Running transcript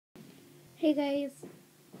Hey guys,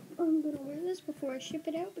 I'm gonna wear this before I ship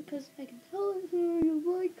it out because I can tell some of you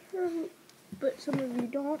like her, but some of you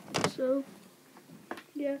don't. So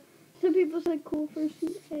yeah, some people said cool for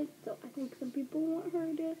suit head, so I think some people want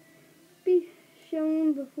her to be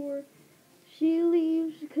shown before she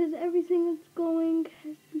leaves because everything that's going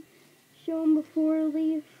has to be shown before I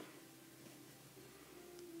leave.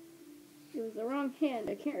 It was the wrong hand.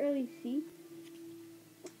 I can't really see.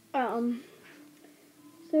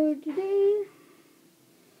 So today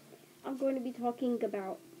I'm going to be talking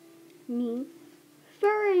about me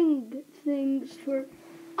furring things for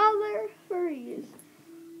other furries.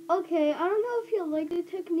 Okay, I don't know if you'll like the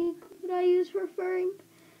technique that I use for furring,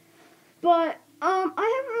 but I haven't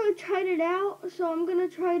really tried it out, so I'm gonna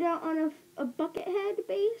try it out on a bucket head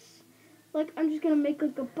base. Like, I'm just gonna make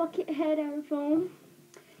like a bucket head out of foam,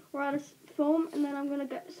 and then I'm gonna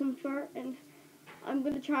get some fur, and I'm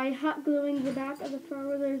gonna try hot gluing the back of the fur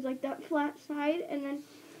where there's like that flat side, and then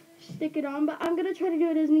stick it on. But I'm gonna try to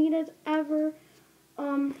do it as neat as ever.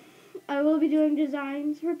 I will be doing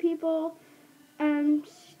designs for people and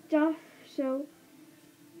stuff, so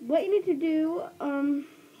what you need to do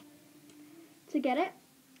to get it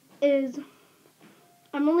is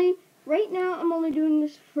right now I'm only doing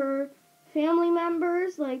this for family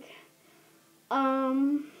members like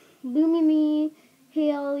Lumini,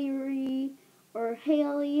 Haley,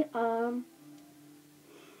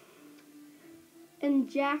 and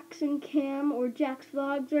Jax and Cam or Jax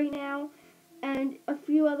Vlogs right now, and a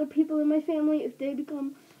few other people in my family if they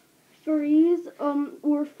become furries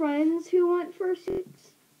or friends who want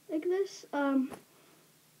fursuits like this.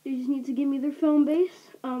 They just need to give me their phone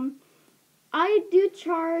base. I do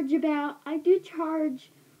charge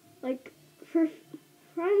like for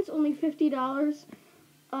friends only $50.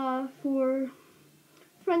 For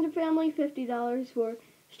friends and family $50. For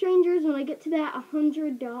strangers, when I get to that,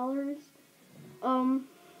 $100.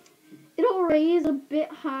 It'll raise a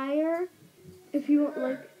bit higher if you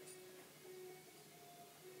want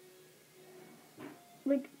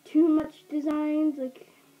like too much designs, like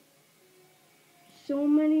so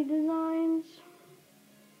many designs.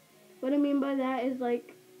 What I mean by that is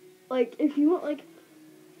like if you want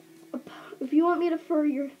if you want me to fur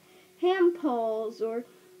your hand paws, or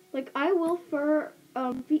like I will fur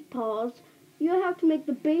feet paws, you have to make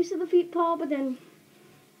the base of the feet paw, but then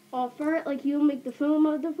I'll fur it like you'll make the foam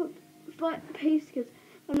of the foot paste, because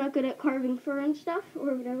I'm not good at carving fur and stuff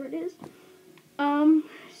or whatever it is.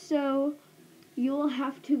 So you'll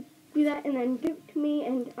have to do that and then give it to me,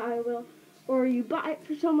 and I will, or you buy it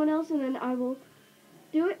for someone else and then I will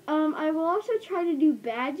do it. I will also try to do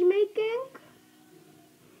badge making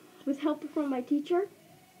with help from my teacher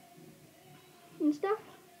and stuff.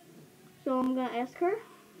 So I'm gonna ask her.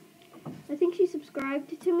 I think she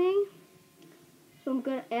subscribed to me, so I'm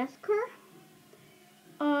gonna ask her.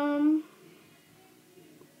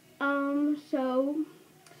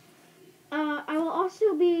 I will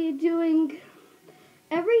also be doing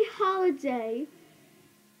every holiday,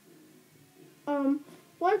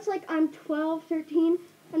 once like I'm 12, 13,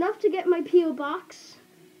 enough to get my P.O. box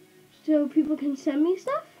so people can send me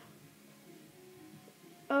stuff.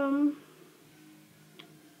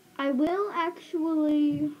 I will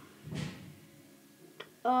actually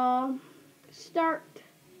start,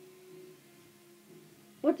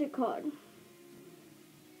 what's it called?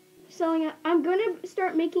 Selling it. I'm gonna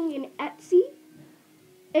start making an Etsy.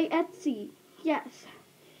 Yes.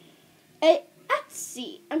 A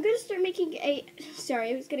Etsy. I'm gonna start making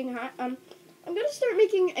sorry, it was getting hot. I'm gonna start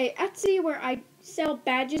making a Etsy where I sell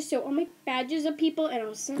badges, so I'll make badges of people and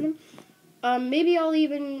I'll send them. Maybe I'll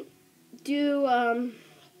even do, I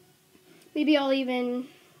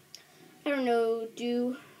don't know,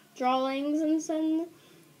 do drawings and sell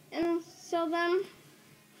them.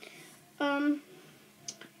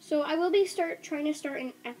 So I will be trying to start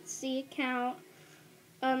an Etsy account,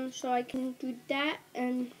 so I can do that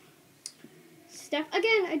and stuff.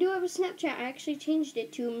 Again, I do have a Snapchat. I actually changed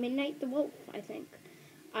it to Midnight the Wolf, I think.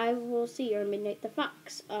 I will see, or Midnight the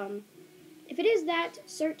Fox. If it is that,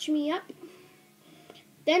 search me up.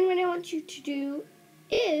 Then what I want you to do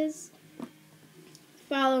is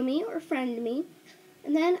follow me or friend me,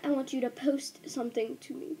 and then I want you to post something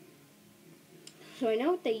to me, so I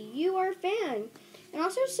know that you are a fan. And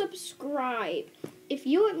also subscribe if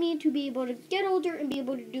you want me to be able to get older and be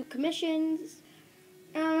able to do commissions,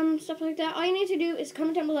 stuff like that. All you need to do is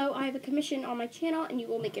comment down below. I have a commission on my channel, and you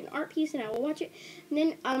will make an art piece, and I will watch it. And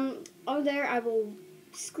then over there, I will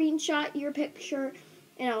screenshot your picture,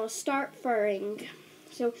 and I will start furring.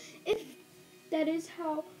 So if that is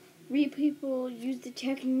how people use the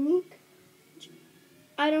technique,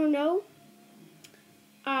 I don't know.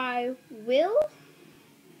 I I will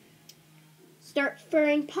start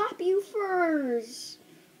furring Poppy furs.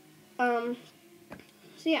 So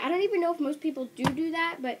yeah, I don't even know if most people do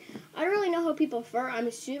that, but I don't really know how people fur. I'm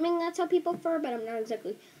assuming that's how people fur, but I'm not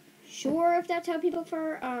exactly sure if that's how people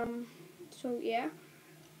fur. So yeah.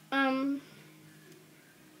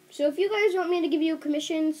 So if you guys want me to give you a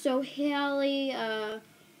commission, so Haley,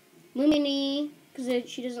 Lumini, because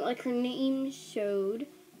she doesn't like her name showed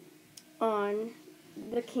on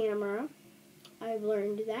the camera. I've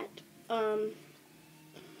learned that.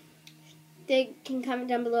 They can comment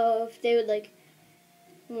down below if they would like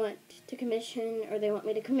want to commission, or they want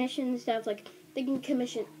me to commission stuff. Like, they can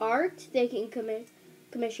commission art, they can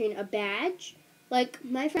commission a badge. Like,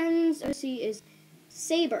 my friend's OC is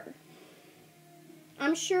Saber.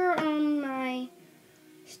 I'm sure my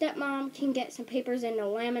stepmom can get some papers in to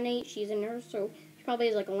laminate. She's a nurse, so she probably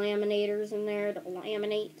has like laminators in there to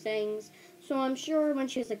laminate things. So I'm sure when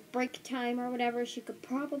she has like break time or whatever, she could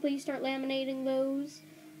probably start laminating those.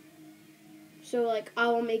 So, like, I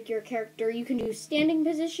will make your character. You can do standing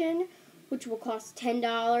position, which will cost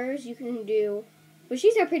 $10. You can do, but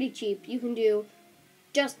these are pretty cheap. You can do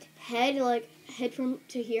just head, like head from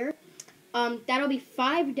to here. That'll be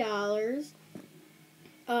 $5.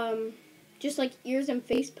 Just like ears and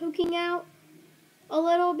face poking out a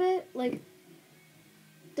little bit, like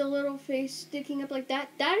the little face sticking up like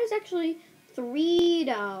that. That is actually $3.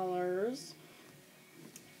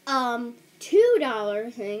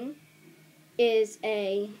 $2 thing is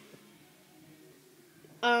I'm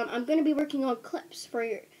going to be working on clips for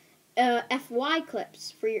your, FY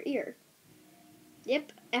clips for your ear.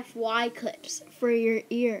 Yep, FY clips for your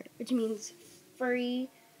ear, which means furry,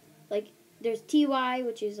 like, there's TY,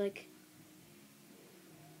 which is, like,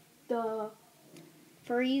 the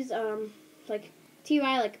furries, like,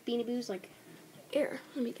 TY, like, Beanie Boos, like, here,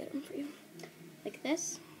 let me get them for you, like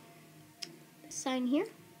this sign here,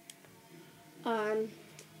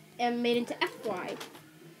 and made into FY.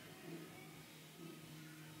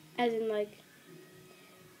 As in, like,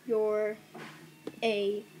 you're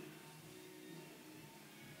a...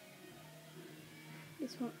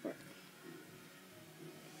 This won't work.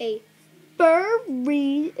 A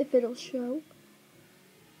furry, if it'll show.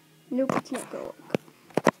 Nope, it's not gonna work.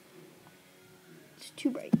 It's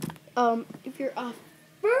too bright. If you're a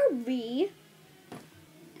furry,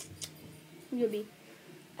 you'll be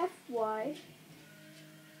FY.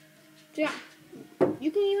 So yeah,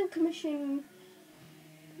 you can even commission,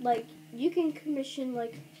 like,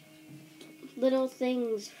 little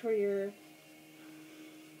things for your,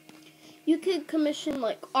 you could commission,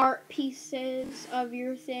 like, art pieces of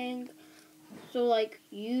your thing. So, like,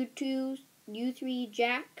 you three,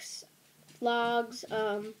 Jax, Vlogs,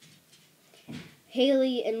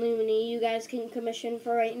 Haley and Lumini, you guys can commission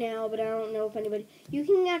for right now, but I don't know if anybody, you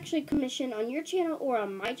can actually commission on your channel or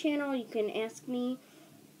on my channel. You can ask me.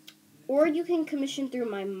 Or you can commission through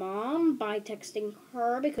my mom by texting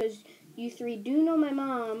her, because you three do know my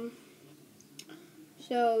mom.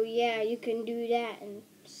 So, yeah, you can do that and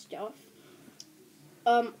stuff.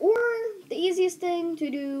 Or the easiest thing to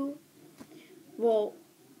do, well,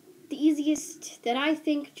 the easiest that I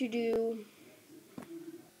think to do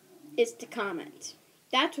is to comment.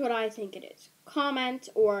 That's what I think it is. Comment,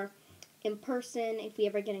 or in person, if we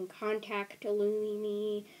ever get in contact,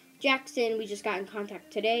 Lumini, Jackson, we just got in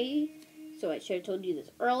contact today, so I should have told you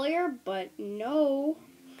this earlier, but no.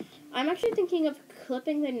 I'm actually thinking of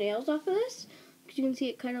clipping the nails off of this, because you can see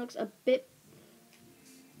it kind of looks a bit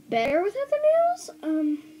better without the nails.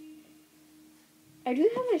 I do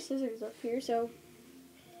have my scissors up here, so,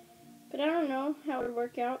 but I don't know how it would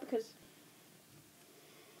work out, because,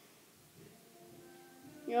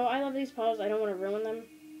 you know, I love these paws, I don't want to ruin them.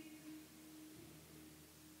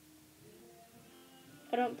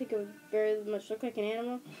 I don't think it would very much look like an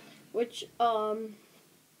animal, which,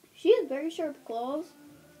 she has very sharp claws.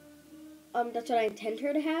 That's what I intend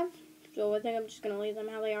her to have, so I think I'm just going to leave them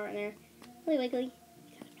how they are in there. Really wiggly.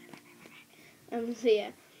 So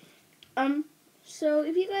yeah. So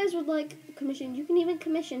if you guys would like commission, you can even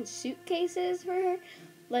commission suitcases for her,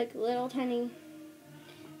 like little tiny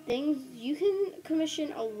things. You can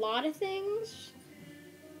commission a lot of things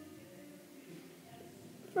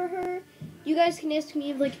for her. You guys can ask me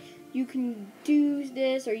if, like, you can do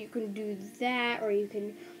this, or you can do that, or you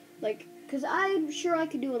can, like, because I'm sure I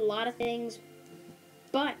could do a lot of things,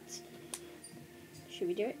 but, should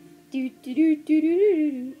we do it?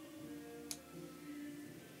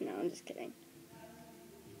 No, I'm just kidding.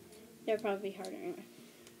 That would probably be harder anyway.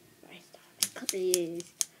 I stopped. Cut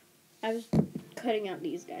these. I was cutting out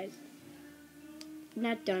these guys. I'm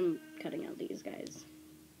not done cutting out these guys.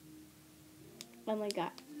 Oh my god.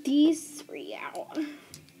 these 3 out.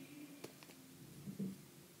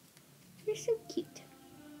 You're so cute.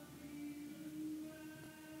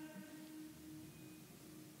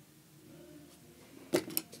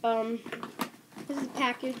 This is a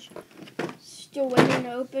package. Still waiting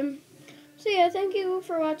to open. So yeah, thank you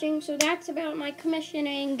for watching. So that's about my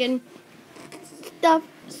commissioning and stuff.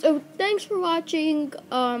 So thanks for watching.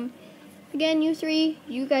 Again, you 3,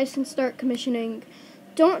 you guys can start commissioning.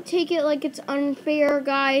 Don't take it like it's unfair,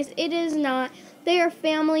 guys. It is not. They are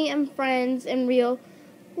family and friends in real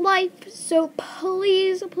life. So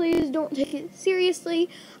please, please don't take it seriously.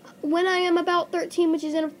 When I am about 13, which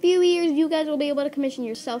is in a few years, you guys will be able to commission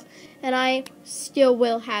yourself. And I still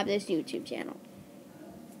will have this YouTube channel.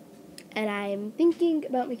 And I'm thinking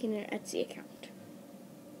about making an Etsy account.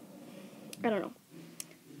 I don't know.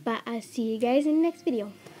 But I'll see you guys in the next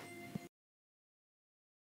video.